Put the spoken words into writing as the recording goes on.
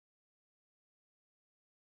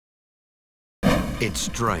It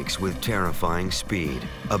strikes with terrifying speed,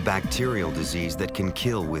 a bacterial disease that can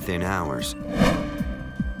kill within hours.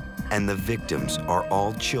 And the victims are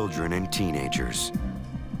all children and teenagers.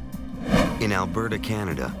 In Alberta,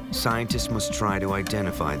 Canada, scientists must try to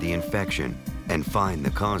identify the infection and find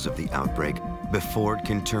the cause of the outbreak before it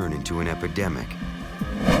can turn into an epidemic.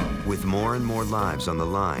 With more and more lives on the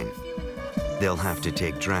line, they'll have to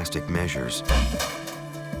take drastic measures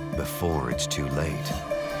before it's too late.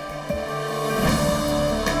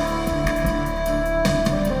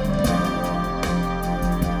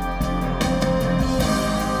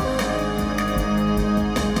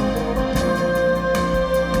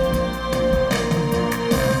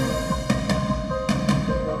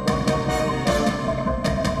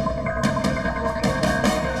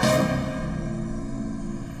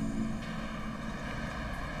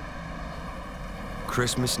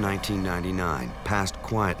 Christmas 1999 passed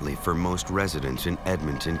quietly for most residents in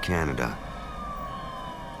Edmonton, Canada.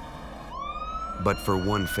 But for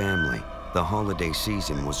one family, the holiday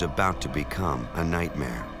season was about to become a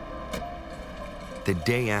nightmare. The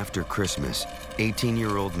day after Christmas,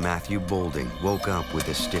 18-year-old Matthew Boulding woke up with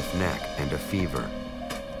a stiff neck and a fever.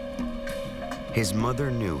 His mother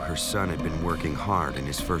knew her son had been working hard in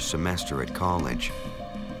his first semester at college.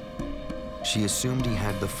 She assumed he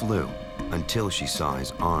had the flu until she saw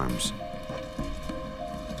his arms.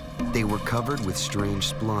 They were covered with strange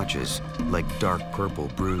splotches, like dark purple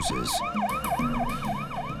bruises.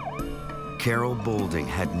 Carol Boulding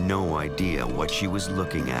had no idea what she was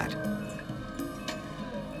looking at.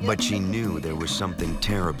 But she knew there was something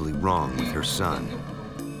terribly wrong with her son.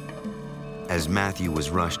 As Matthew was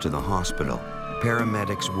rushed to the hospital,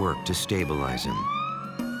 paramedics worked to stabilize him.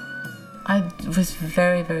 I was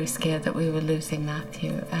very, very scared that we were losing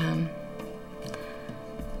Matthew.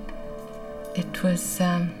 It was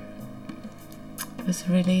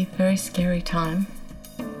really a very scary time.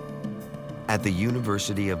 At the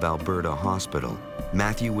University of Alberta Hospital,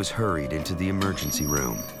 Matthew was hurried into the emergency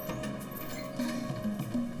room.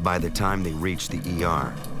 By the time they reached the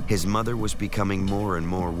ER, his mother was becoming more and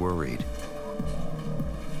more worried.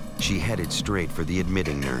 She headed straight for the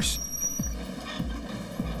admitting nurse.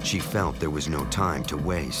 She felt there was no time to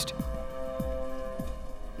waste.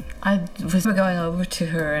 I was going over to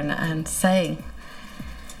her and saying,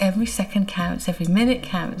 every second counts, every minute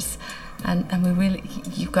counts, and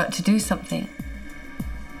you've got to do something.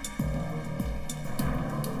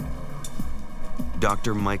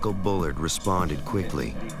 Dr. Michael Bullard responded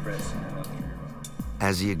quickly.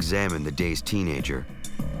 As he examined the dazed teenager,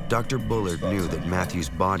 Dr. Bullard knew that Matthew's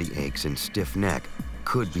body aches and stiff neck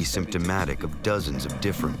could be symptomatic of dozens of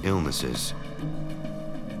different illnesses.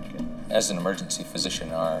 As an emergency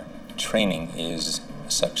physician, our training is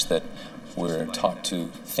such that we're taught to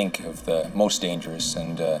think of the most dangerous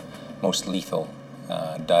and most lethal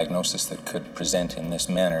diagnosis that could present in this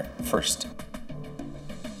manner first. Okay.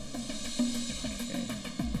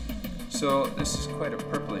 So this is quite a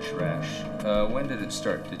purplish rash. When did it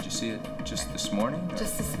start? Did you see it just this morning?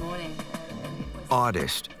 Just this morning.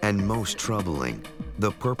 Oddest and most troubling,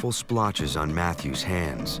 the purple splotches on Matthew's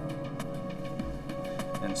hands.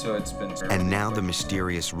 And so it's been... And now the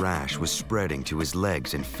mysterious rash was spreading to his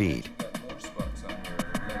legs and feet.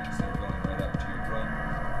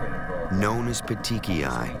 Known as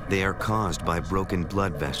petechiae, they are caused by broken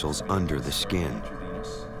blood vessels under the skin.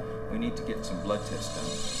 We need to get some blood tests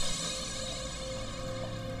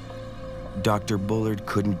done. Dr. Bullard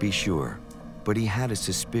couldn't be sure, but he had a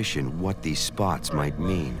suspicion what these spots might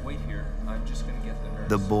mean. Wait here. I'm just going to get the nurse.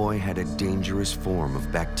 The boy had a dangerous form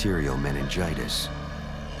of bacterial meningitis.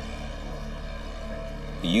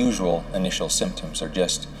 The usual initial symptoms are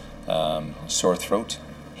just sore throat,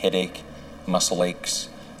 headache, muscle aches,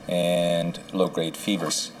 and low-grade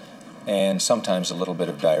fevers, and sometimes a little bit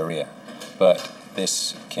of diarrhea. But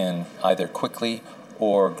this can either quickly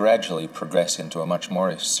or gradually progress into a much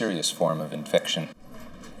more serious form of infection.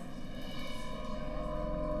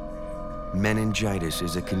 Meningitis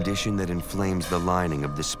is a condition that inflames the lining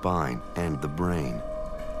of the spine and the brain.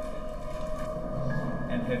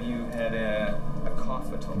 And have you had a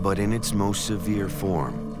cough at all? But in its most severe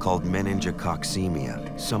form, called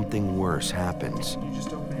meningococcemia, something worse happens. Can you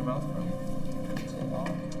just open your mouth for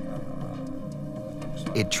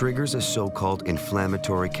me? It triggers a so-called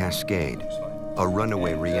inflammatory cascade, a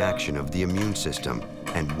runaway reaction of the immune system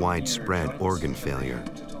and widespread organ failure.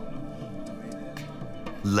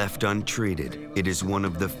 Left untreated, it is one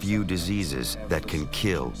of the few diseases that can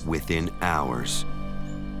kill within hours.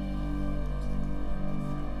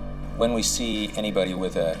 When we see anybody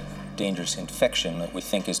with a dangerous infection that we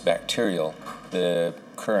think is bacterial, the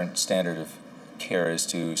current standard of care is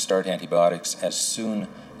to start antibiotics as soon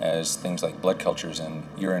as things like blood cultures and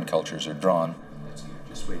urine cultures are drawn.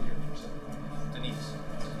 Just wait here for a second. Denise,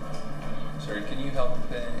 sorry, can you help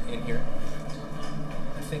in here?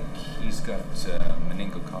 I think he's got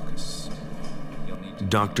meningococcus. You'll need to...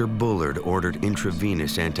 Dr. Bullard ordered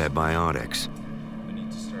intravenous antibiotics. We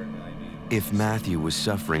need to start an IV. If Matthew was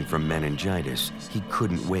suffering from meningitis, he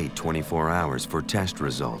couldn't wait 24 hours for test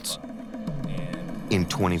results. In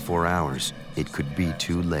 24 hours, it could be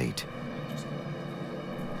too late.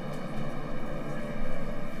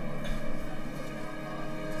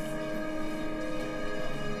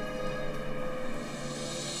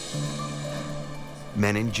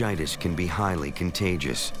 Meningitis can be highly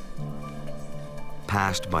contagious.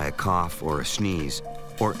 Passed by a cough or a sneeze,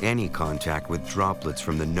 or any contact with droplets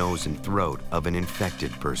from the nose and throat of an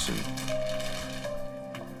infected person.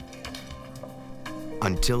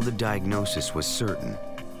 Until the diagnosis was certain,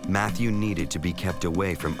 Matthew needed to be kept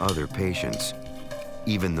away from other patients.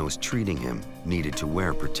 Even those treating him needed to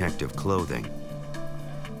wear protective clothing.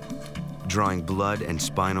 Drawing blood and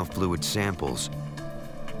spinal fluid samples,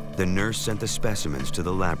 the nurse sent the specimens to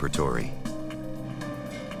the laboratory.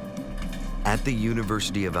 At the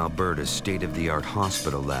University of Alberta's state-of-the-art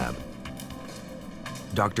hospital lab,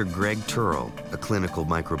 Dr. Greg Turrell, a clinical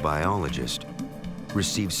microbiologist,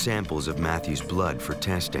 received samples of Matthew's blood for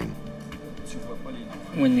testing.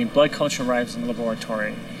 When the blood culture arrives in the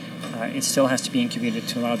laboratory, it still has to be incubated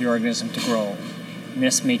to allow the organism to grow. And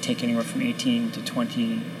this may take anywhere from 18 to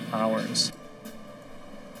 20 hours.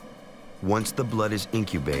 Once the blood is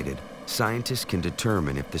incubated, scientists can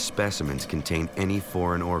determine if the specimens contain any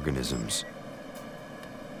foreign organisms.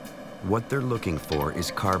 What they're looking for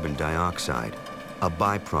is carbon dioxide, a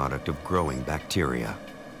byproduct of growing bacteria.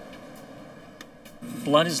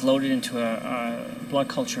 Blood is loaded into a blood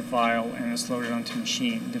culture vial and is loaded onto a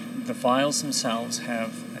machine. The vials themselves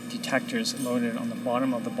have detectors loaded on the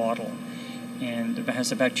bottom of the bottle. And as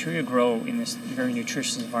the bacteria grow in this very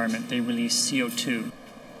nutritious environment, they release CO2.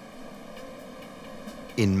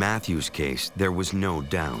 In Matthew's case, there was no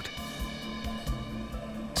doubt.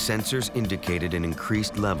 Sensors indicated an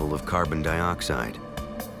increased level of carbon dioxide.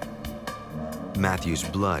 Matthew's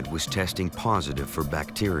blood was testing positive for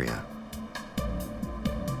bacteria.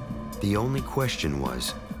 The only question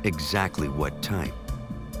was, exactly what type?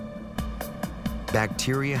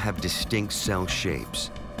 Bacteria have distinct cell shapes.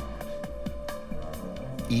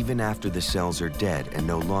 Even after the cells are dead and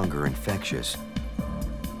no longer infectious,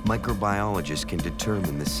 microbiologists can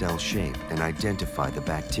determine the cell shape and identify the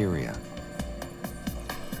bacteria.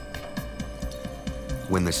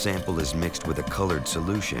 When the sample is mixed with a colored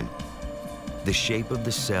solution, the shape of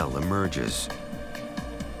the cell emerges.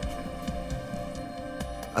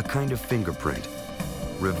 A kind of fingerprint,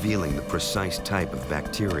 revealing the precise type of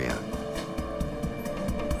bacteria.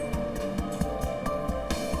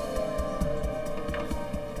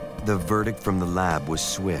 The verdict from the lab was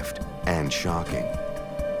swift and shocking.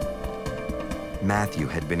 Matthew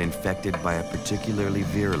had been infected by a particularly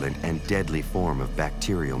virulent and deadly form of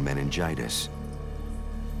bacterial meningitis.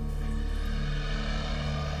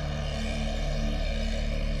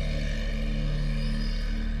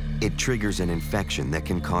 It triggers an infection that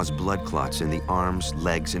can cause blood clots in the arms,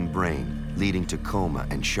 legs, and brain, leading to coma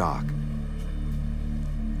and shock.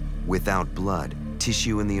 Without blood,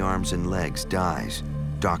 tissue in the arms and legs dies.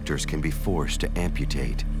 Doctors can be forced to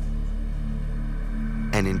amputate.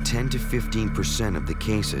 And in 10 to 15% of the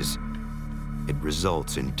cases, it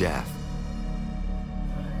results in death.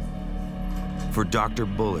 For Dr.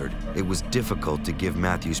 Bullard, it was difficult to give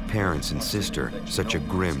Matthew's parents and sister such a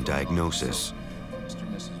grim diagnosis.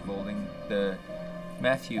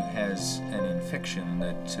 Matthew has an infection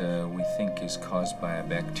that we think is caused by a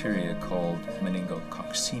bacteria called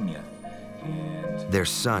meningococcemia. And their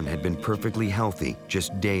son had been perfectly healthy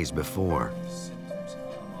just days before.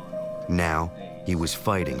 Now, he was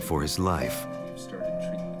fighting for his life.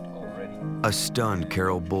 A stunned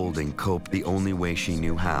Carol Boulding coped the only way she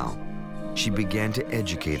knew how. She began to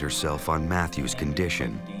educate herself on Matthew's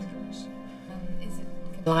condition.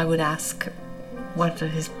 I would ask, what are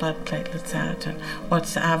his blood platelets at, and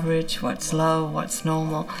what's average, what's low, what's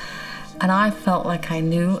normal. And I felt like I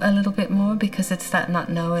knew a little bit more, because it's that not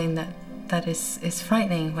knowing that is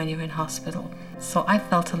frightening when you're in hospital. So I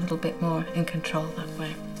felt a little bit more in control that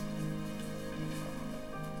way.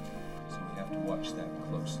 So we have to watch that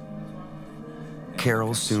closely.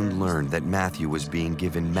 Carol soon learned that Matthew was being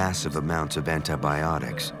given massive amounts of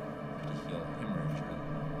antibiotics,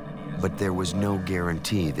 but there was no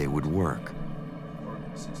guarantee they would work.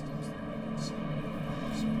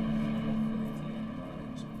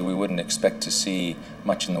 We wouldn't expect to see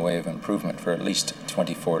much in the way of improvement for at least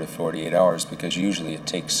 24 to 48 hours, because usually it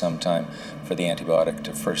takes some time for the antibiotic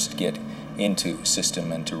to first get into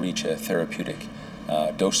system and to reach a therapeutic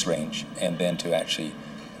dose range, and then to actually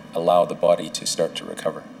allow the body to start to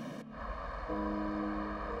recover.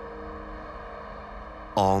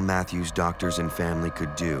 All Matthew's doctors and family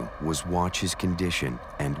could do was watch his condition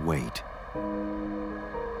and wait.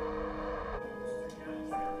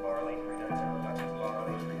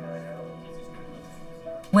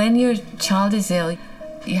 When your child is ill,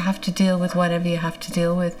 you have to deal with whatever you have to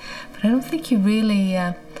deal with. But I don't think you really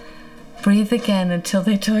breathe again until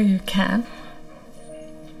they tell you can.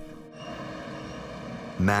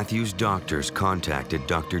 Matthew's doctors contacted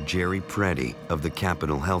Dr. Jerry Preddy of the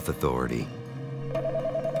Capital Health Authority.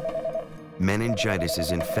 Meningitis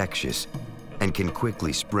is infectious and can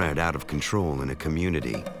quickly spread out of control in a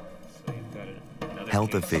community.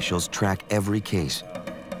 Health officials track every case.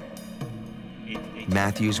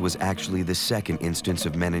 Matthew's was actually the second instance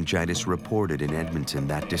of meningitis reported in Edmonton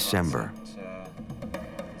that December.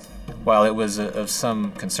 While it was of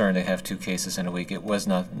some concern to have 2 cases in a week, it was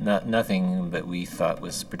nothing that we thought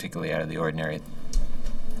was particularly out of the ordinary.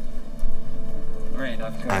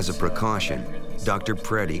 As a precaution, Dr.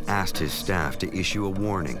 Preddy asked his staff to issue a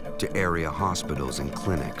warning to area hospitals and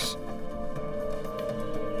clinics.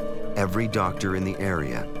 Every doctor in the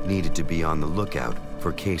area needed to be on the lookout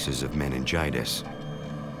for cases of meningitis.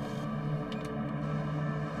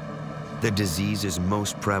 The disease is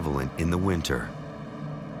most prevalent in the winter.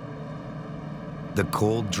 The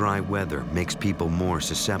cold, dry weather makes people more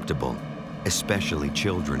susceptible, especially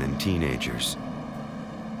children and teenagers.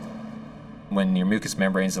 When your mucous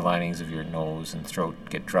membranes, the linings of your nose and throat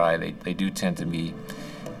get dry, they do tend to be,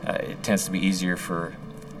 it tends to be easier for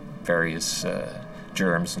various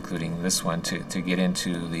germs, including this one, to get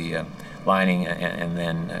into the lining and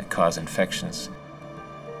then cause infections.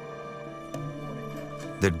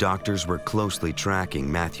 The doctors were closely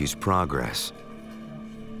tracking Matthew's progress.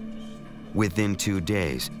 Within 2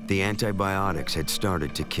 days, the antibiotics had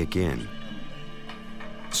started to kick in.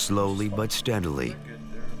 Slowly but steadily,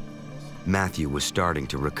 Matthew was starting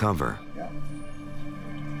to recover.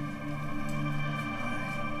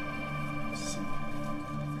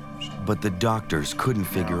 But the doctors couldn't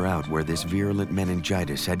figure out where this virulent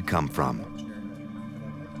meningitis had come from.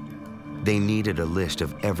 They needed a list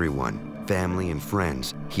of everyone, family and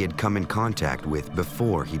friends, he had come in contact with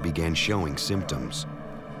before he began showing symptoms.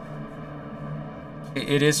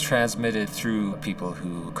 It is transmitted through people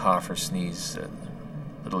who cough or sneeze,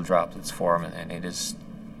 little droplets form, and it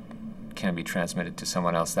can be transmitted to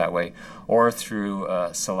someone else that way, or through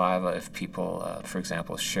saliva. If people, for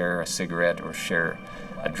example, share a cigarette or share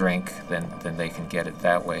a drink, then they can get it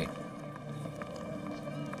that way.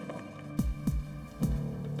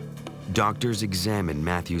 Doctors examined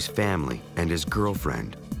Matthew's family and his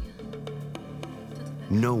girlfriend.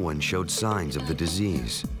 No one showed signs of the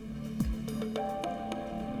disease.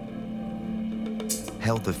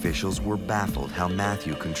 Health officials were baffled how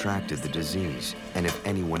Matthew contracted the disease and if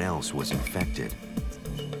anyone else was infected.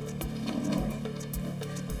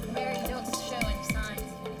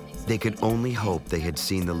 They could only hope they had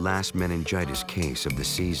seen the last meningitis case of the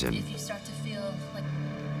season.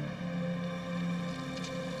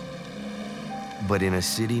 But in a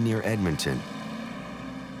city near Edmonton,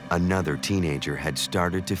 another teenager had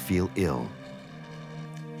started to feel ill.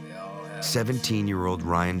 17-year-old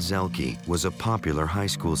Ryan Zelke was a popular high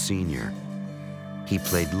school senior. He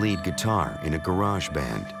played lead guitar in a garage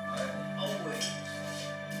band.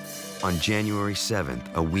 On January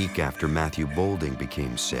 7th, a week after Matthew Bolding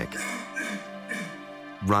became sick,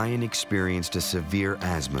 Ryan experienced a severe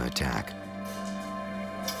asthma attack.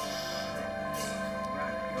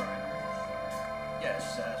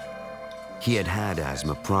 He had had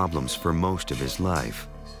asthma problems for most of his life.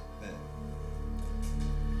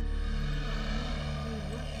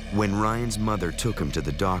 When Ryan's mother took him to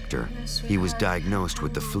the doctor, he was diagnosed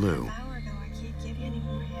with the flu.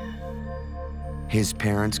 His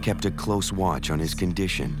parents kept a close watch on his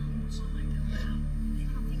condition.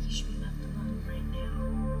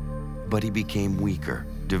 But he became weaker,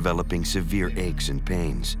 developing severe aches and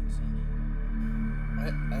pains. I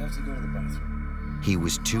have to go to the bathroom. He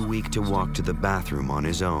was too weak to walk to the bathroom on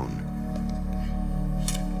his own.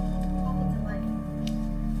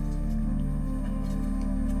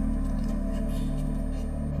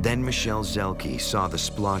 Then Michelle Zelke saw the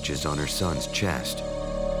splotches on her son's chest.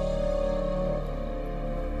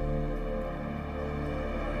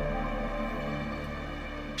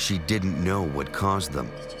 She didn't know what caused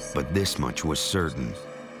them, but this much was certain.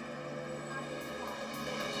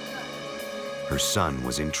 her son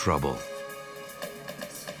was in trouble.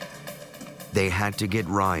 They had to get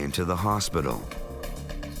Ryan to the hospital.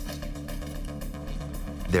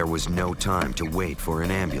 There was no time to wait for an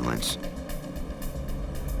ambulance.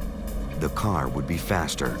 The car would be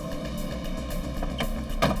faster.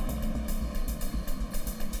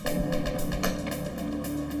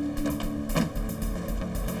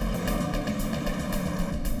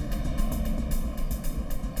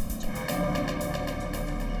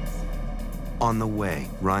 On the way,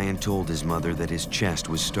 Ryan told his mother that his chest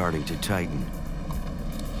was starting to tighten.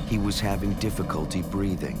 He was having difficulty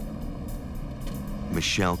breathing.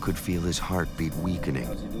 Michelle could feel his heartbeat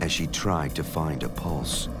weakening as she tried to find a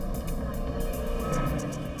pulse.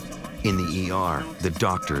 In the ER, the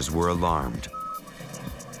doctors were alarmed.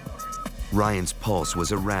 Ryan's pulse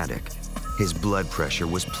was erratic. His blood pressure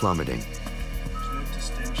was plummeting.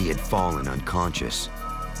 He had fallen unconscious.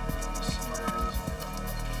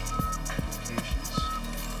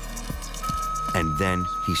 And then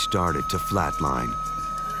he started to flatline.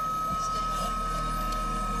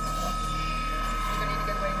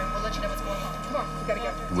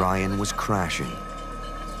 Ryan was crashing.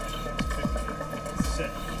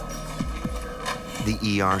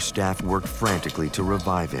 The ER staff worked frantically to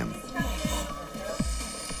revive him.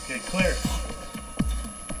 Okay, clear.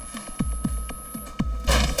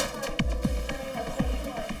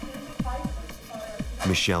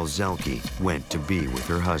 Michelle Zelke went to be with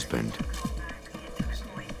her husband.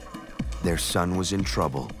 Their son was in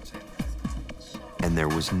trouble, and there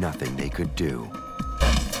was nothing they could do.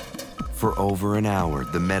 For over an hour,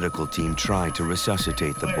 the medical team tried to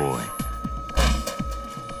resuscitate the boy.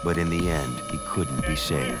 But in the end, he couldn't be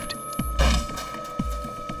saved.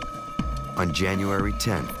 On January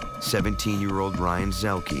 10th, 17-year-old Ryan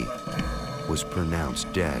Zelke was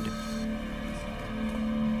pronounced dead.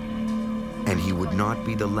 And he would not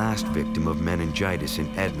be the last victim of meningitis in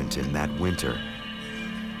Edmonton that winter.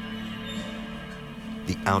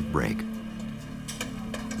 The outbreak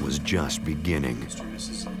was just beginning.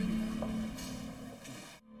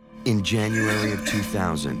 In January of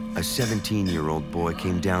 2000, a 17-year-old boy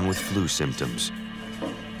came down with flu symptoms.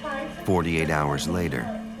 48 hours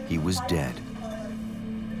later, he was dead.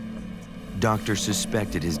 Doctors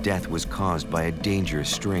suspected his death was caused by a dangerous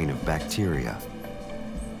strain of bacteria.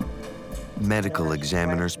 Medical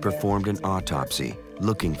examiners performed an autopsy,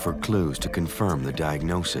 looking for clues to confirm the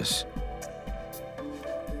diagnosis.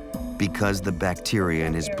 Because the bacteria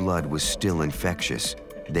in his blood was still infectious,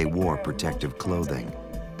 they wore protective clothing.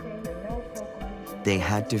 They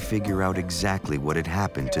had to figure out exactly what had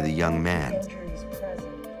happened to the young man,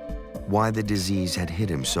 why the disease had hit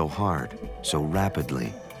him so hard, so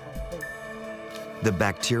rapidly. The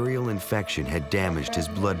bacterial infection had damaged his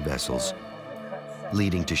blood vessels,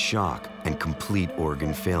 leading to shock and complete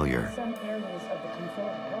organ failure.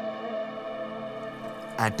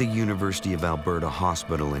 At the University of Alberta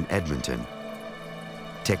Hospital in Edmonton,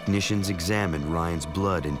 technicians examined Ryan's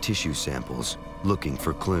blood and tissue samples, looking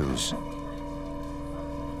for clues.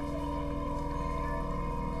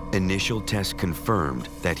 Initial tests confirmed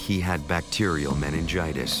that he had bacterial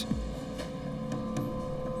meningitis.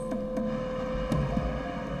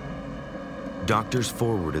 Doctors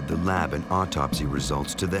forwarded the lab and autopsy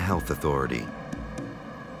results to the health authority.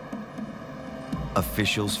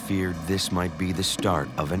 Officials feared this might be the start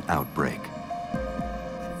of an outbreak.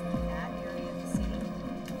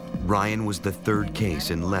 Ryan was the third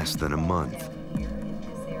case in less than a month.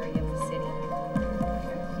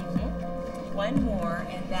 One more,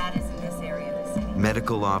 and that is in this area of the city.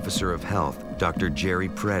 Medical Officer of Health, Dr. Jerry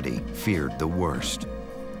Preddy, feared the worst.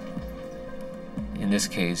 In this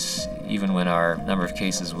case, even when our number of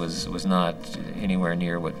cases was not anywhere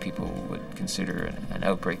near what people would consider an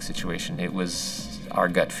outbreak situation, it was our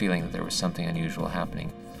gut feeling that there was something unusual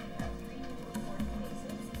happening.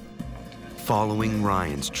 Following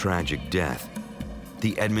Ryan's tragic death,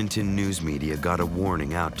 the Edmonton news media got a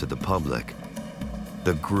warning out to the public.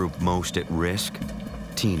 The group most at risk?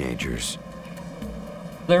 Teenagers.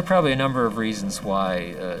 There are probably a number of reasons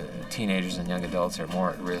why teenagers and young adults are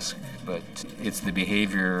more at risk, but it's the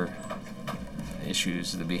behavior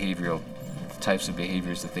issues, the behavioral types of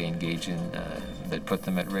behaviors that they engage in that put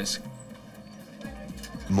them at risk.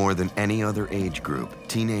 More than any other age group,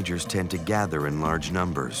 teenagers tend to gather in large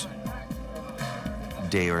numbers.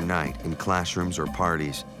 Day or night, in classrooms or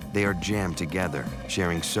parties, they are jammed together,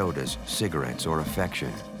 sharing sodas, cigarettes, or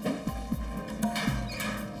affection.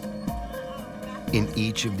 In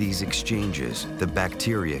each of these exchanges, the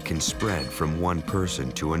bacteria can spread from one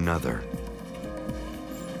person to another.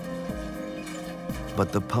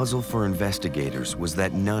 But the puzzle for investigators was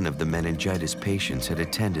that none of the meningitis patients had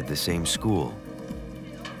attended the same school.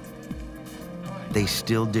 they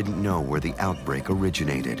still didn't know where the outbreak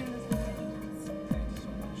originated.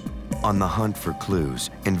 On the hunt for clues,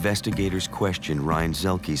 investigators questioned Ryan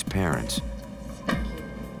Zelke's parents.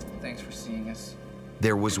 Thanks for seeing us.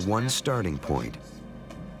 There was one starting point.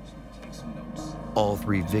 Take some notes. All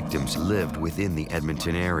 3 victims lived within the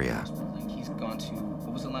Edmonton area. He's gone to,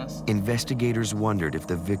 what was it last? Investigators wondered if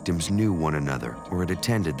the victims knew one another or had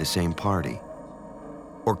attended the same party,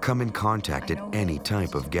 or come in contact at any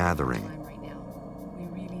type of gathering.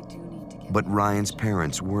 But Ryan's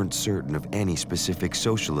parents weren't certain of any specific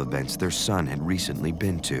social events their son had recently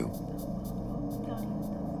been to.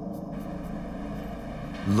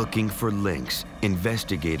 Looking for links,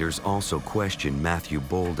 investigators also questioned Matthew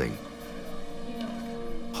Boulding,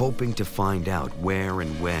 hoping to find out where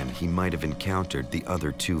and when he might have encountered the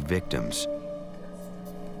other 2 victims.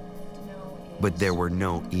 But there were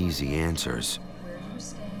no easy answers.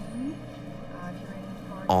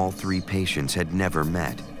 All 3 patients had never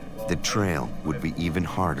met. The trail would be even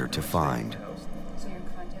harder to find.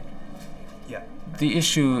 The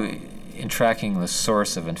issue in tracking the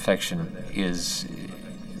source of infection is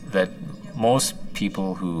that most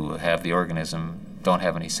people who have the organism don't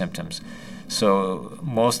have any symptoms. So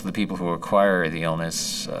most of the people who acquire the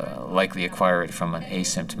illness likely acquire it from an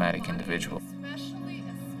asymptomatic individual.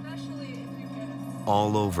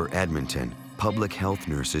 All over Edmonton, public health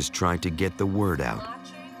nurses tried to get the word out,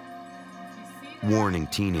 warning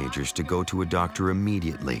teenagers to go to a doctor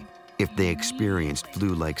immediately if they experienced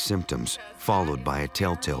flu-like symptoms, followed by a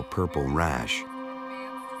telltale purple rash.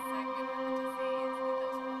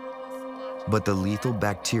 But the lethal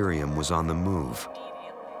bacterium was on the move,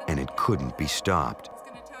 and it couldn't be stopped.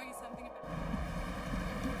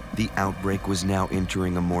 The outbreak was now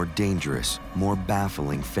entering a more dangerous, more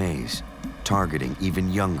baffling phase, targeting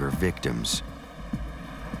even younger victims.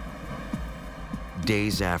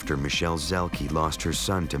 Days after Michelle Zelke lost her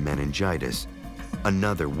son to meningitis,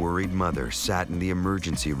 another worried mother sat in the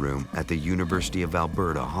emergency room at the University of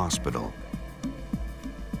Alberta hospital.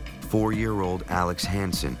 4-year-old Alex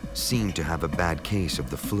Hansen seemed to have a bad case of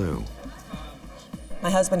the flu.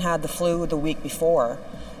 My husband had the flu the week before,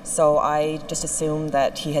 so I just assumed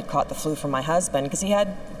that he had caught the flu from my husband because he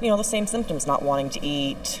had, the same symptoms, not wanting to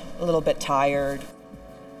eat, a little bit tired.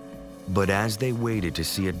 But as they waited to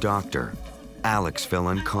see a doctor, Alex fell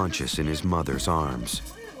unconscious in his mother's arms.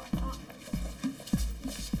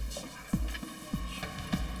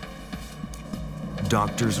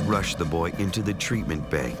 Doctors rushed the boy into the treatment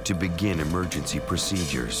bay to begin emergency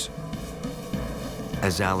procedures.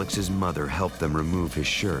 As Alex's mother helped them remove his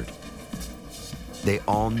shirt, they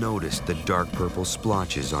all noticed the dark purple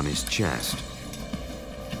splotches on his chest.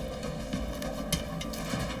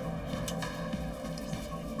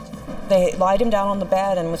 They lied him down on the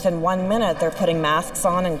bed, and within 1 minute, they're putting masks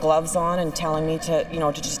on and gloves on and telling me to,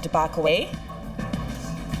 to back away.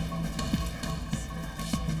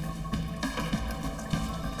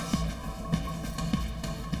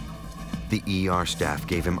 The ER staff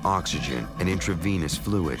gave him oxygen and intravenous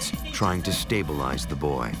fluids, trying to stabilize the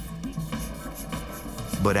boy.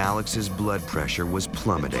 But Alex's blood pressure was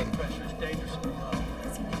plummeting.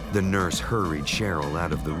 The nurse hurried Cheryl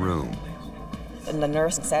out of the room. And the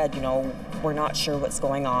nurse said, we're not sure what's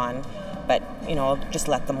going on, but, just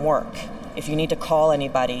let them work. If you need to call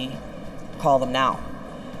anybody, call them now.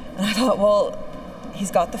 And I thought, well,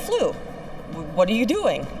 he's got the flu. What are you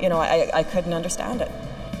doing? I couldn't understand it.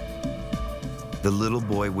 The little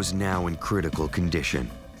boy was now in critical condition.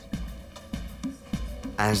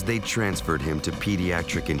 As they transferred him to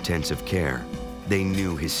pediatric intensive care, they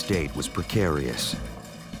knew his state was precarious.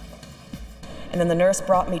 And then the nurse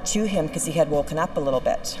brought me to him because he had woken up a little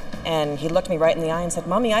bit. And he looked me right in the eye and said,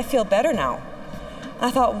 "Mommy, I feel better now." And I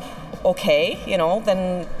thought, okay,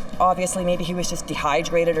 then obviously maybe he was just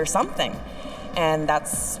dehydrated or something. And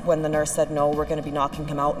that's when the nurse said, no, we're going to be knocking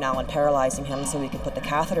him out now and paralyzing him so we can put the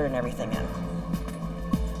catheter and everything in.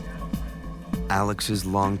 Alex's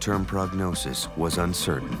long-term prognosis was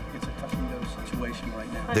uncertain.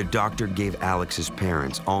 The doctor gave Alex's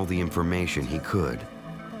parents all the information he could.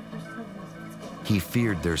 He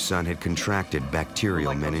feared their son had contracted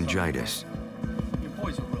bacterial meningitis.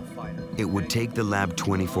 It would take the lab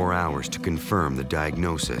 24 hours to confirm the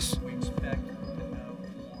diagnosis.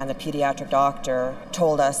 And the pediatric doctor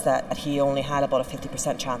told us that he only had about a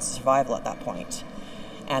 50% chance of survival at that point,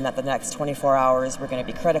 and that the next 24 hours were going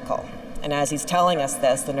to be critical. And as he's telling us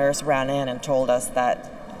this, the nurse ran in and told us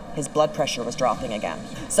that his blood pressure was dropping again.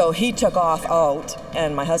 So he took off out,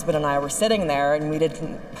 and my husband and I were sitting there, and we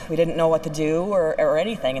didn't know what to do or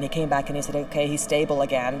anything. And he came back and he said, okay, he's stable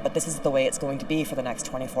again, but this is the way it's going to be for the next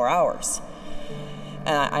 24 hours.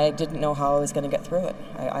 And I didn't know how I was going to get through it.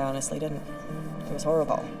 I honestly didn't. It was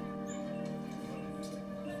horrible.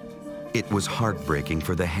 It was heartbreaking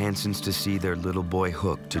for the Hansons to see their little boy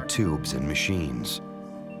hooked to tubes and machines.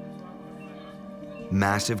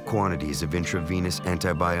 Massive quantities of intravenous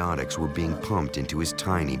antibiotics were being pumped into his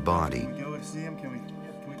tiny body.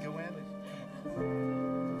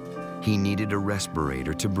 He needed a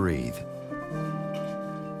respirator to breathe.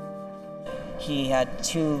 He had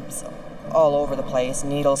tubes all over the place,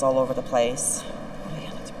 needles all over the place.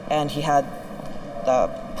 And he had the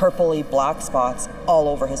purpley black spots all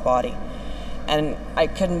over his body. And I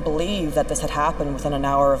couldn't believe that this had happened within an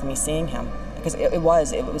hour of me seeing him. Because it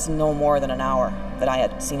was no more than an hour that I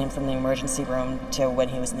had seen him from the emergency room to when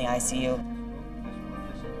he was in the ICU.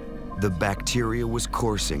 The bacteria was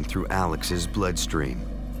coursing through Alex's bloodstream.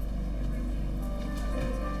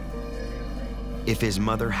 If his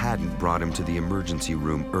mother hadn't brought him to the emergency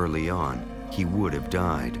room early on, he would have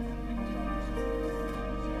died.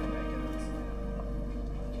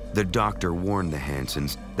 The doctor warned the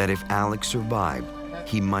Hansons that if Alex survived,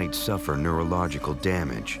 he might suffer neurological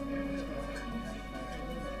damage.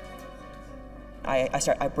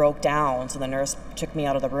 I broke down, so the nurse took me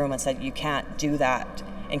out of the room and said, "You can't do that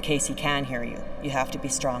in case he can hear you. You have to be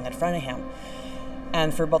strong in front of him."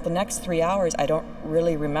 And for about the next 3 hours, I don't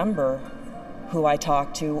really remember who I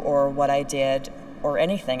talked to or what I did or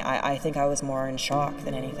anything. I think I was more in shock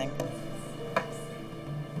than anything.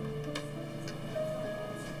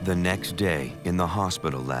 The next day, in the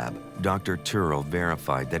hospital lab, Dr. Turrell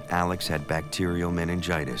verified that Alex had bacterial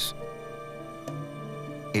meningitis.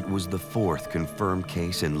 It was the 4th confirmed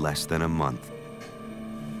case in less than a month.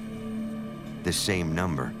 The same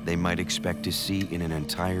number they might expect to see in an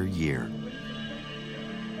entire year.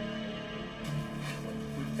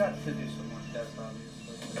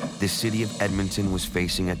 The city of Edmonton was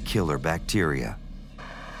facing a killer bacteria.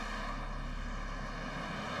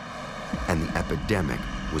 And the epidemic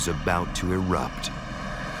was about to erupt.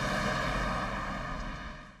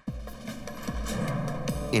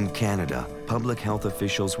 In Canada, public health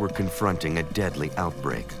officials were confronting a deadly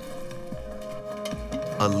outbreak.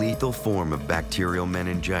 A lethal form of bacterial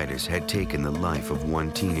meningitis had taken the life of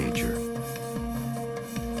one teenager.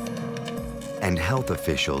 And health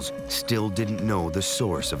officials still didn't know the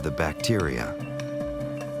source of the bacteria.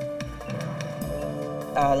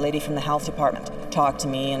 A lady from the health department talked to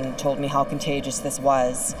me and told me how contagious this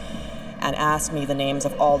was and asked me the names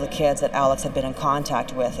of all the kids that Alex had been in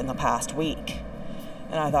contact with in the past week.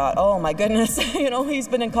 And I thought, oh my goodness, he's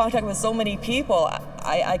been in contact with so many people,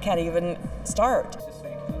 I can't even start.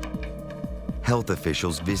 Health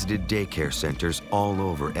officials visited daycare centers all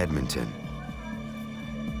over Edmonton.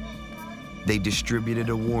 They distributed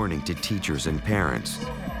a warning to teachers and parents.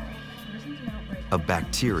 A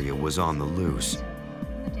bacteria was on the loose.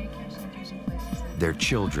 Their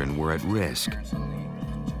children were at risk.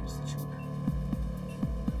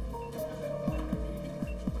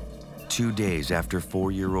 Two days after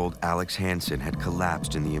 4-year-old Alex Hansen had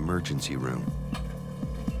collapsed in the emergency room,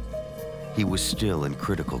 he was still in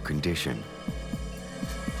critical condition.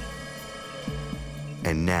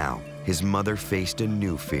 And now, his mother faced a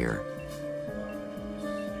new fear.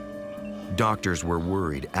 Doctors were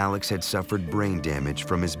worried Alex had suffered brain damage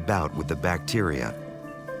from his bout with the bacteria.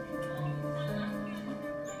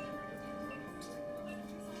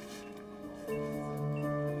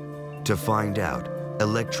 To find out,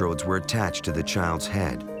 electrodes were attached to the child's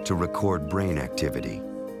head to record brain activity.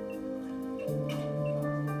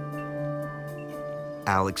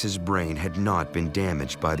 Alex's brain had not been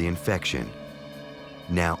damaged by the infection.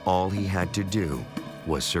 Now all he had to do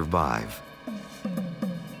was survive.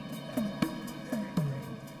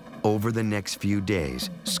 Over the next few days,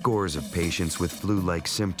 scores of patients with flu-like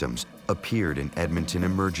symptoms appeared in Edmonton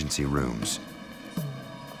emergency rooms.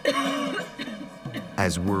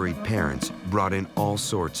 As worried parents brought in all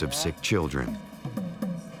sorts of sick children.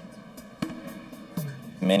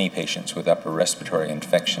 Many patients with upper respiratory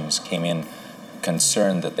infections came in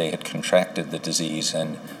concerned that they had contracted the disease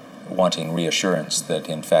and wanting reassurance that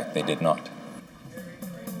in fact they did not.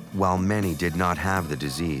 While many did not have the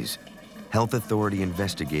disease, health authority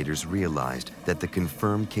investigators realized that the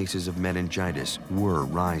confirmed cases of meningitis were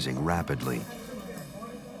rising rapidly.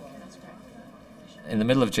 In the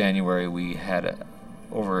middle of January, we had,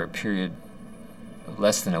 over a period of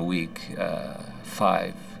less than a week,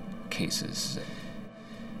 5 cases,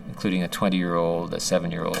 including a 20-year-old, a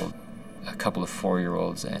 7-year-old, a couple of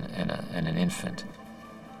 4-year-olds, and an infant.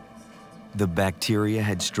 The bacteria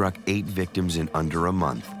had struck 8 victims in under a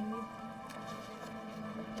month.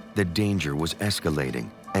 The danger was escalating,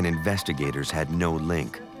 and investigators had no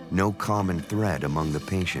link. no common thread among the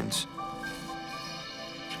patients.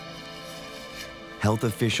 Health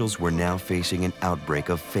officials were now facing an outbreak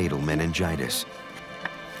of fatal meningitis,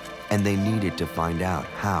 and they needed to find out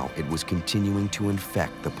how it was continuing to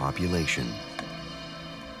infect the population.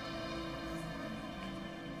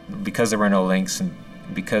 Because there were no links and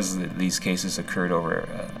because these cases occurred over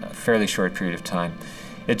a fairly short period of time,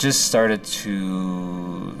 it just started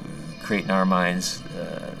to create in our minds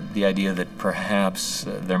the idea that perhaps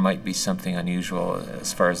there might be something unusual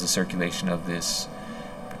as far as the circulation of this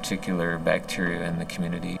particular bacteria in the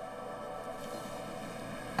community.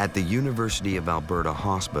 At the University of Alberta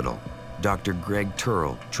Hospital, Dr. Greg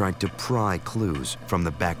Turrell tried to pry clues from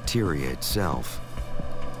the bacteria itself.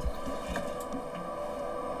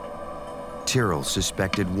 Tyrrell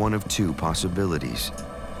suspected one of two possibilities.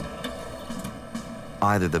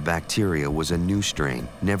 Either the bacteria was a new strain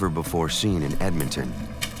never before seen in Edmonton,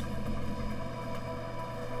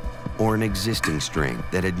 or an existing strain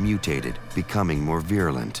that had mutated, becoming more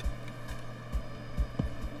virulent.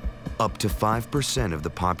 Up to 5% of the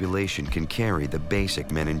population can carry the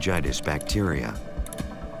basic meningitis bacteria.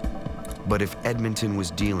 But if Edmonton was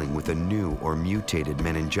dealing with a new or mutated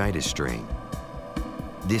meningitis strain,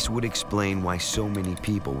 this would explain why so many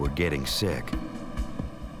people were getting sick.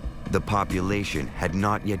 The population had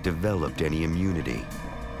not yet developed any immunity.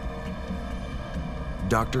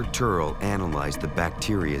 Dr. Turrell analyzed the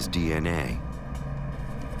bacteria's DNA.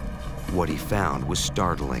 What he found was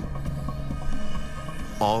startling.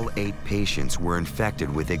 All 8 patients were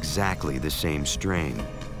infected with exactly the same strain.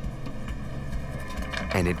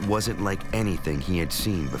 And it wasn't like anything he had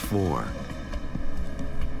seen before.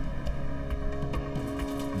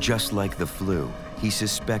 Just like the flu, he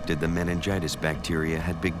suspected the meningitis bacteria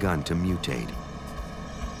had begun to mutate.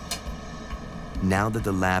 Now that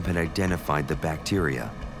the lab had identified the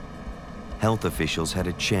bacteria, health officials had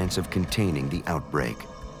a chance of containing the outbreak.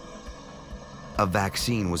 A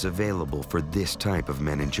vaccine was available for this type of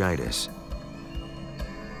meningitis,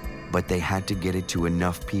 but they had to get it to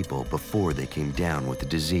enough people before they came down with the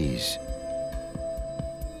disease.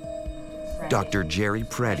 Dr. Jerry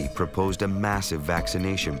Preddy proposed a massive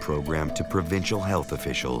vaccination program to provincial health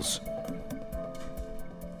officials.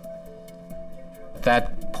 At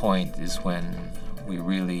that point is when we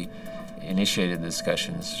really initiated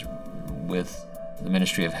discussions with the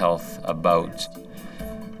Ministry of Health about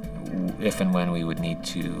if and when we would need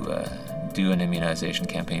to do an immunization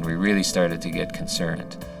campaign. We really started to get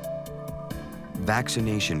concerned.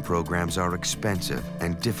 Vaccination programs are expensive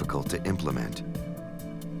and difficult to implement.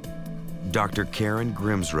 Dr. Karen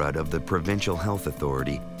Grimsrud of the Provincial Health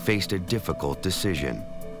Authority faced a difficult decision.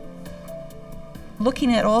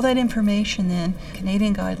 Looking at all that information then,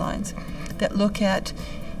 Canadian guidelines that look at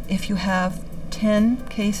if you have 10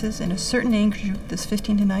 cases in a certain age group, this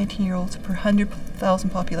 15 to 19-year-olds per 100,000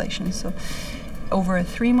 population. So over a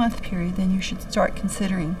 3-month period, then you should start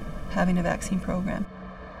considering having a vaccine program.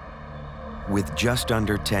 With just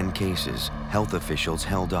under 10 cases, health officials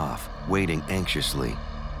held off, waiting anxiously.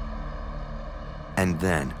 And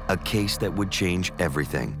then, a case that would change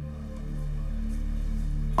everything.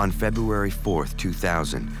 On February 4th,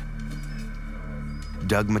 2000,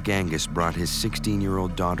 Doug McAngus brought his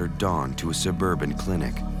 16-year-old daughter Dawn to a suburban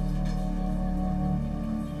clinic.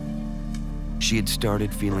 She had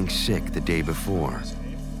started feeling sick the day before.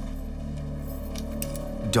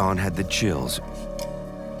 Dawn had the chills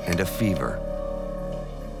and a fever.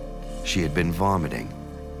 She had been vomiting.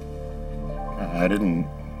 I didn't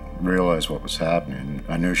realize what was happening.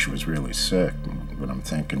 I knew she was really sick, but I'm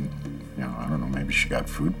thinking, you know, I don't know, maybe she got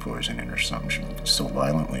food poisoning or something. She was so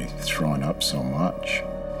violently throwing up so much.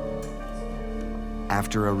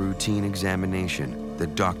 After a routine examination, the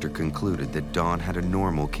doctor concluded that Dawn had a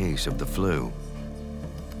normal case of the flu.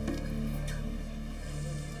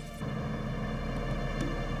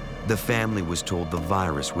 The family was told the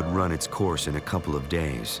virus would run its course in a couple of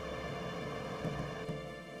days.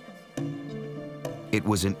 It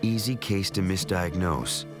was an easy case to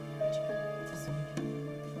misdiagnose.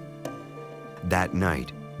 That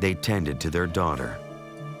night, they tended to their daughter.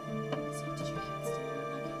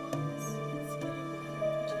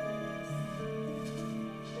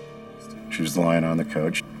 She was lying on the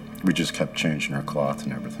couch. We just kept changing her cloth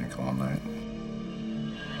and everything all night.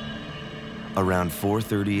 Around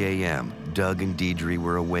 4:30 a.m., Doug and Deidre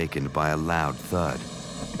were awakened by a loud thud.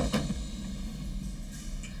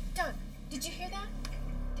 Doug, did you hear that?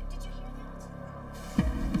 Did you hear that?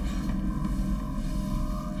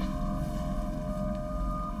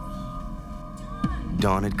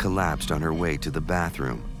 Dawn had collapsed on her way to the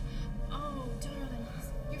bathroom. Oh, darling,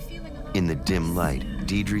 you're feeling a lot In the dim light,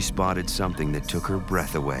 Deidre spotted something that took her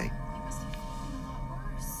breath away.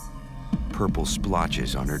 Purple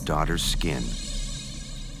splotches on her daughter's skin.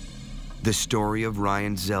 The story of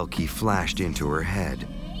Ryan Zelke flashed into her head.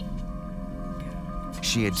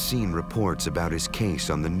 She had seen reports about his case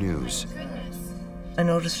on the news. I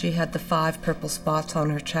noticed she had the 5 purple spots on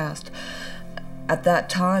her chest. At that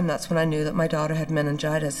time, that's when I knew that my daughter had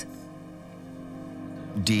meningitis.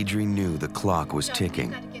 Deidre knew the clock was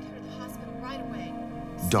ticking.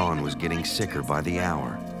 Dawn was getting sicker by the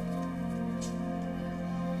hour.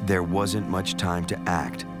 There wasn't much time to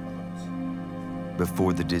act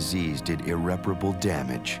before the disease did irreparable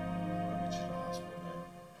damage.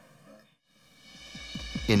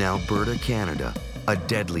 In Alberta, Canada, a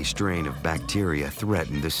deadly strain of bacteria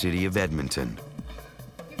threatened the city of Edmonton.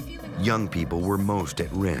 Young people were most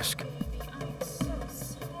at risk.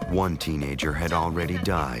 One teenager had already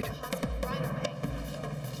died.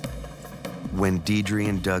 When Deidre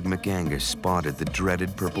and Doug McAngus spotted the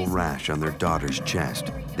dreaded purple rash on their daughter's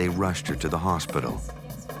chest, they rushed her to the hospital.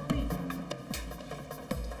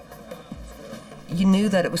 You knew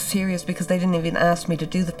that it was serious because they didn't even ask me to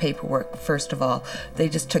do the paperwork, first of all. They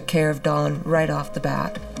just took care of Dawn right off the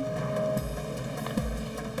bat.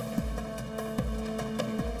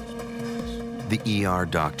 The ER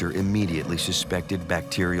doctor immediately suspected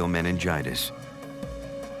bacterial meningitis.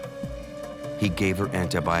 He gave her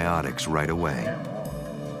antibiotics right away.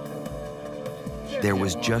 There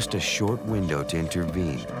was just a short window to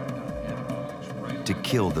intervene, to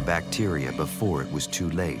kill the bacteria before it was too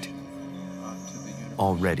late.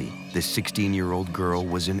 Already, the 16-year-old girl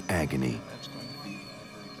was in agony.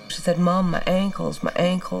 She said, "Mom, my ankles, my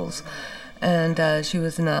ankles." And she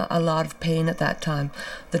was in a lot of pain at that time.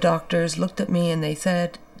 The doctors looked at me and they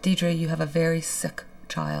said, "Deidre, you have a very sick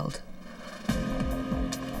child."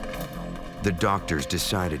 The doctors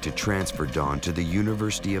decided to transfer Dawn to the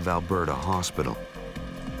University of Alberta Hospital,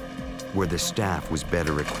 where the staff was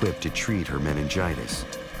better equipped to treat her meningitis.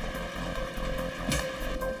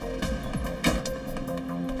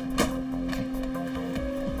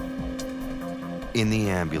 In the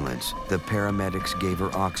ambulance, the paramedics gave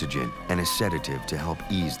her oxygen and a sedative to help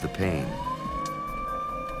ease the pain.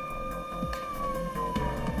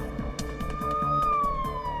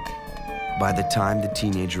 By the time the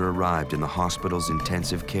teenager arrived in the hospital's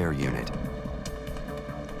intensive care unit,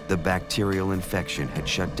 the bacterial infection had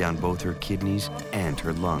shut down both her kidneys and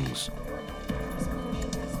her lungs.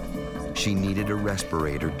 She needed a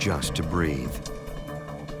respirator just to breathe.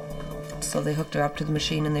 So they hooked her up to the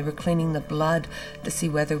machine and they were cleaning the blood to see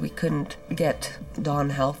whether we couldn't get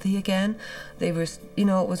Dawn healthy again. They were, you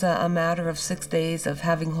know, it was a matter of 6 days of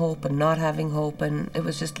having hope and not having hope, and it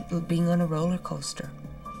was just being on a roller coaster.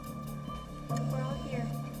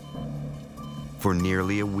 For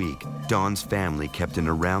nearly a week, Dawn's family kept an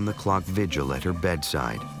around-the-clock vigil at her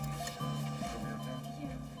bedside.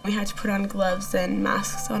 We had to put on gloves and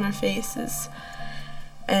masks on our faces,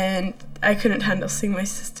 and I couldn't handle seeing my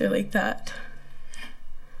sister like that.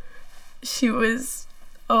 She was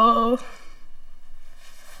all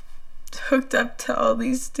hooked up to all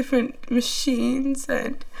these different machines,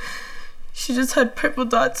 and she just had purple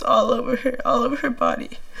dots all over her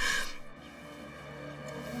body.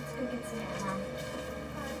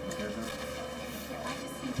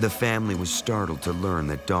 The family was startled to learn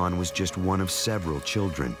that Dawn was just one of several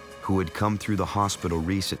children who had come through the hospital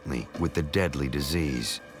recently with the deadly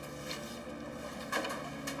disease.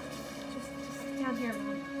 Just down here,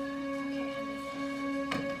 Mom.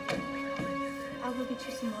 Okay. I'll go get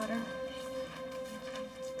you some water.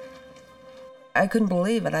 I couldn't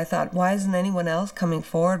believe it. I thought, why isn't anyone else coming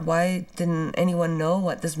forward? Why didn't anyone know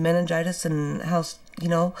what this meningitis and how, you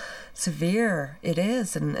know, severe it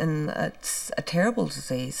is, and it's a terrible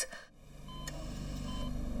disease.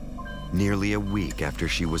 Nearly a week after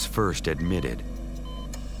she was first admitted,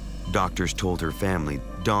 doctors told her family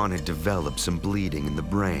Dawn had developed some bleeding in the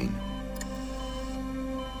brain.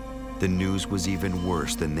 The news was even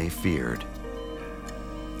worse than they feared.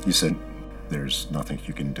 He said, "There's nothing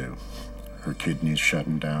you can do. Her kidneys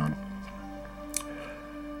shutting down,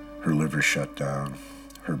 her liver shut down,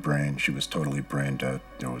 her brain, she was totally brain dead.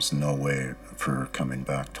 There was no way of her coming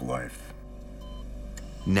back to life."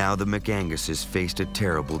 Now the McAnguses faced a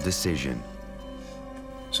terrible decision.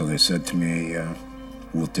 So they said to me,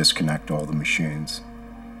 we'll disconnect all the machines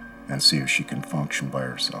and see if she can function by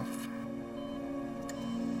herself.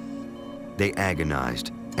 They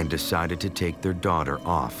agonized and decided to take their daughter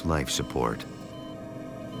off life support.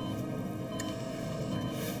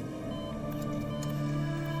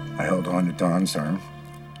 I held on to Dawn's arm.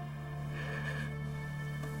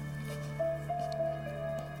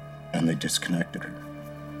 and they disconnected her.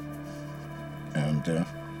 And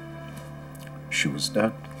she was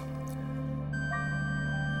dead.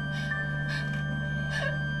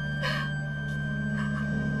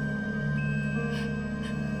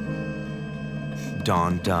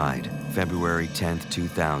 Dawn died February 10,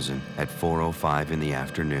 2000 at 4:05 in the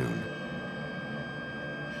afternoon.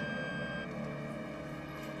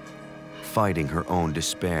 Fighting her own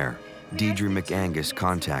despair, Deidre McAngus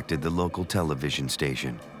contacted the local television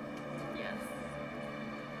station.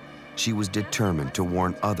 She was determined to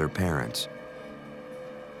warn other parents.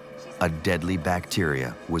 A deadly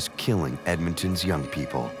bacteria was killing Edmonton's young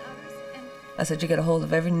people. I said, you get a hold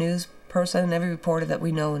of every news person, every reporter that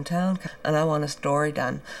we know in town, and I want a story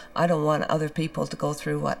done. I don't want other people to go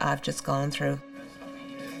through what I've just gone through.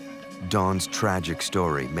 Dawn's tragic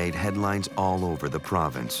story made headlines all over the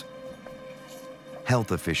province.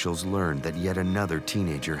 Health officials learned that yet another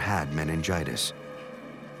teenager had meningitis.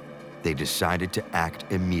 They decided to act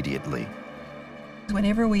immediately.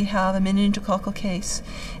 Whenever we have a meningococcal case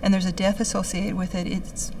and there's a death associated with it,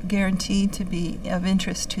 it's guaranteed to be of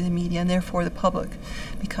interest to the media, and therefore the public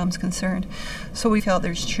becomes concerned. So we felt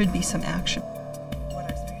there should be some action.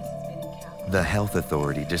 The health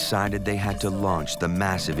authority decided they had to launch the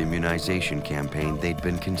massive immunization campaign they'd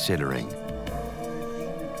been considering.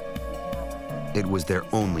 It was their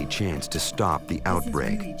only chance to stop the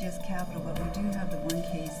outbreak. This is really just capital, but we do have the one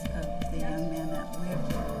case of the young man that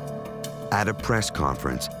lived. At a press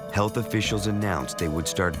conference, health officials announced they would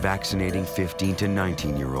start vaccinating 15 to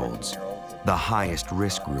 19-year-olds, the highest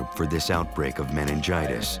risk group for this outbreak of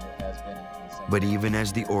meningitis. But even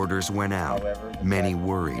as the orders went out, many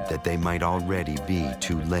worried that they might already be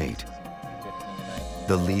too late.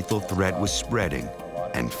 The lethal threat was spreading,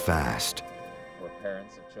 and fast.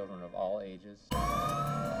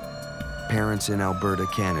 Parents in Alberta,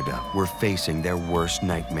 Canada were facing their worst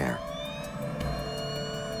nightmare.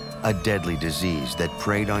 A deadly disease that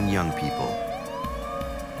preyed on young people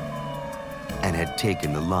and had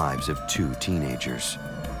taken the lives of 2 teenagers.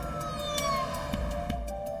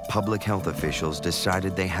 Public health officials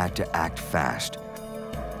decided they had to act fast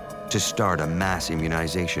to start a mass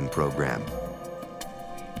immunization program,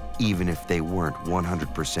 even if they weren't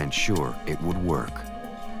 100% sure it would work.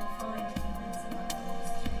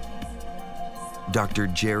 Dr.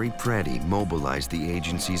 Jerry Preddy mobilized the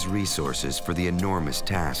agency's resources for the enormous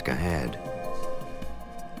task ahead.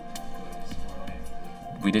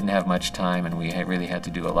 We didn't have much time, and we really had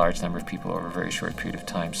to do a large number of people over a very short period of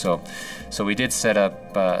time. So we did set up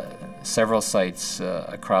several sites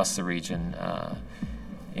across the region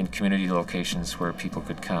in community locations where people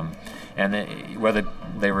could come. And whether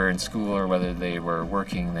they were in school or whether they were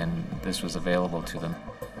working, then this was available to them.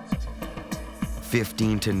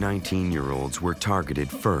 15 to 19-year-olds were targeted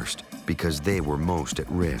first because they were most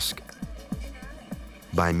at risk.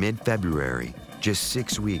 By mid-February, just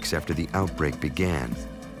 6 weeks after the outbreak began,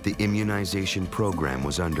 the immunization program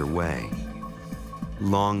was underway.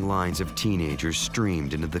 Long lines of teenagers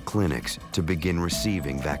streamed into the clinics to begin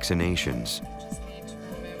receiving vaccinations.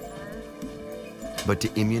 But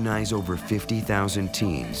to immunize over 50,000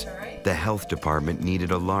 teens, the health department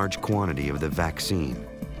needed a large quantity of the vaccine.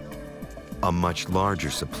 A much larger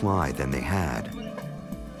supply than they had.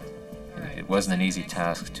 It wasn't an easy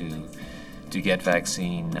task to get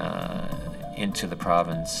vaccine into the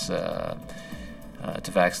province to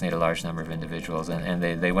vaccinate a large number of individuals, and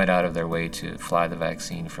they went out of their way to fly the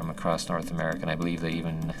vaccine from across North America, and I believe they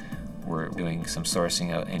even were doing some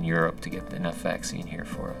sourcing out in Europe to get enough vaccine here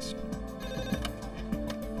for us.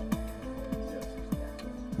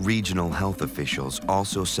 Regional health officials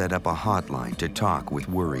also set up a hotline to talk with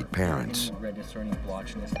worried parents.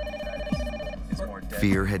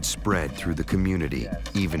 Fear had spread through the community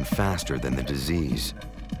even faster than the disease.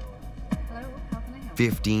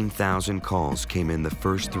 15,000 calls came in the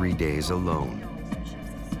first 3 days alone.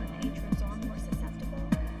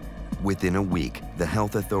 Within a week, the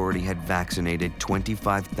health authority had vaccinated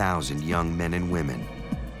 25,000 young men and women.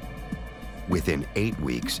 Within 8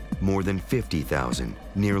 weeks, more than 50,000,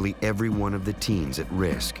 nearly every one of the teens at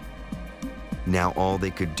risk. Now all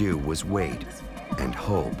they could do was wait and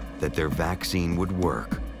hope that their vaccine would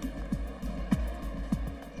work.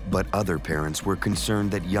 But other parents were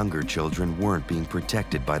concerned that younger children weren't being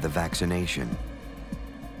protected by the vaccination.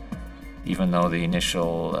 Even though the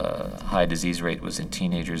initial high disease rate was in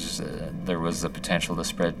teenagers, there was the potential to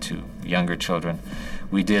spread to younger children.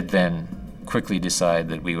 We did then quickly decide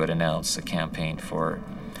that we would announce a campaign for,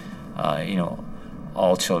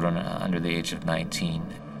 all children under the age of 19.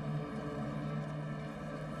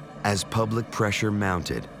 As public pressure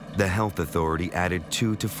mounted, the health authority added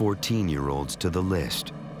 2 to 14-year-olds to the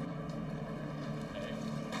list.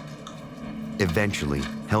 Eventually,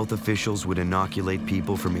 health officials would inoculate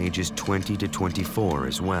people from ages 20 to 24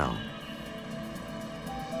 as well.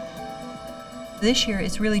 This year,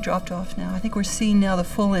 it's really dropped off now. I think we're seeing now the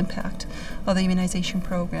full impact of the immunization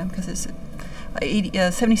program, because it's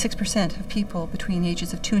 76% of people between the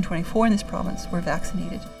ages of 2 and 24 in this province were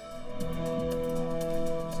vaccinated.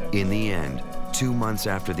 In the end, 2 months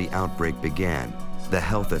after the outbreak began, the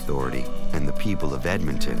health authority and the people of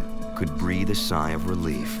Edmonton could breathe a sigh of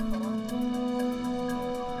relief.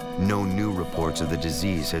 No new reports of the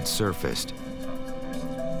disease had surfaced.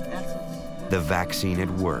 The vaccine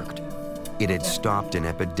had worked. It had stopped an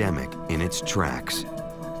epidemic in its tracks.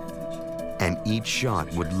 And each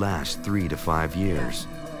shot would last 3 to 5 years.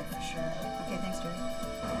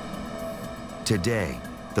 Today,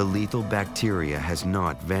 the lethal bacteria has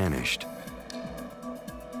not vanished.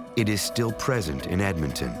 It is still present in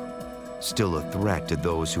Edmonton, still a threat to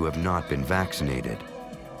those who have not been vaccinated.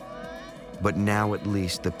 But now at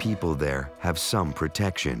least the people there have some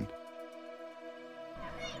protection.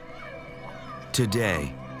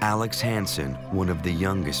 Today, Alex Hansen, one of the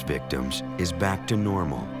youngest victims, is back to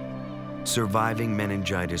normal. Surviving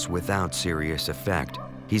meningitis without serious effect,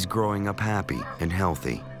 he's growing up happy and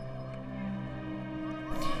healthy.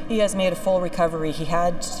 He has made a full recovery. He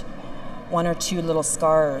had 1 or 2 little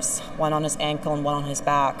scars, one on his ankle and one on his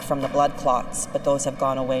back from the blood clots, but those have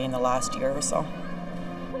gone away in the last year or so.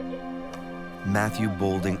 Matthew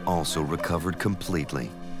Boulding also recovered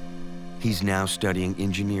completely. He's now studying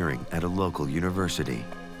engineering at a local university.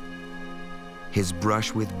 His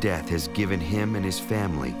brush with death has given him and his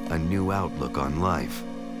family a new outlook on life.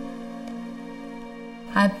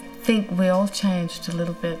 I think we all changed a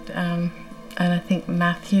little bit, and I think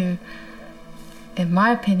Matthew, in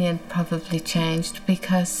my opinion, probably changed,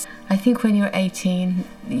 because I think when you're 18,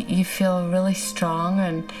 you feel really strong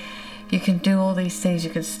and you can do all these things. You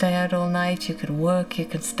can stay out all night, you can work, you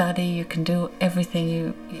can study, you can do everything.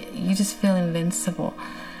 You just feel invincible.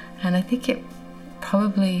 And I think it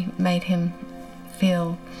probably made him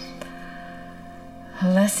feel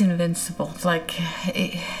less invincible, like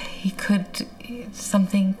he could,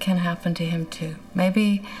 something can happen to him too.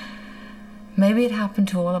 Maybe it happened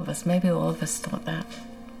to all of us. Maybe all of us thought that.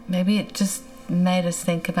 Maybe it just made us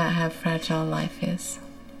think about how fragile life is.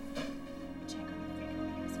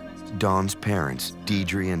 Dawn's parents,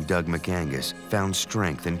 Deidre and Doug McAngus, found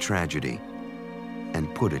strength in tragedy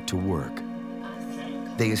and put it to work.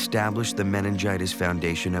 They established the Meningitis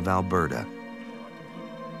Foundation of Alberta.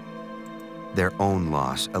 Their own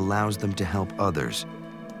loss allows them to help others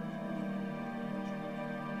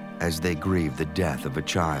as they grieve the death of a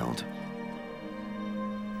child.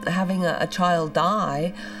 Having a child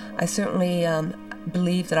die, I certainly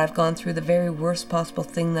believe that I've gone through the very worst possible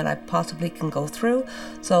thing that I possibly can go through.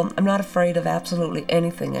 So I'm not afraid of absolutely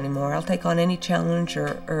anything anymore. I'll take on any challenge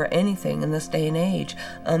or anything in this day and age,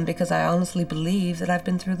 because I honestly believe that I've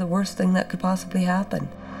been through the worst thing that could possibly happen.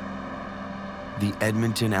 The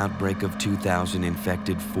Edmonton outbreak of 2000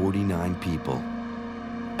 infected 49 people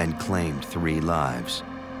and claimed 3 lives.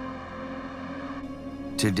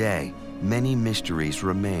 Today, many mysteries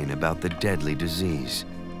remain about the deadly disease.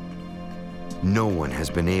 No one has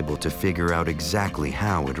been able to figure out exactly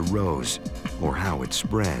how it arose or how it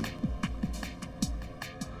spread.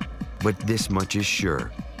 But this much is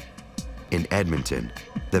sure. In Edmonton,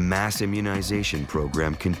 the mass immunization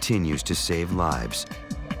program continues to save lives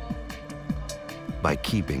by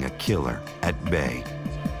keeping a killer at bay.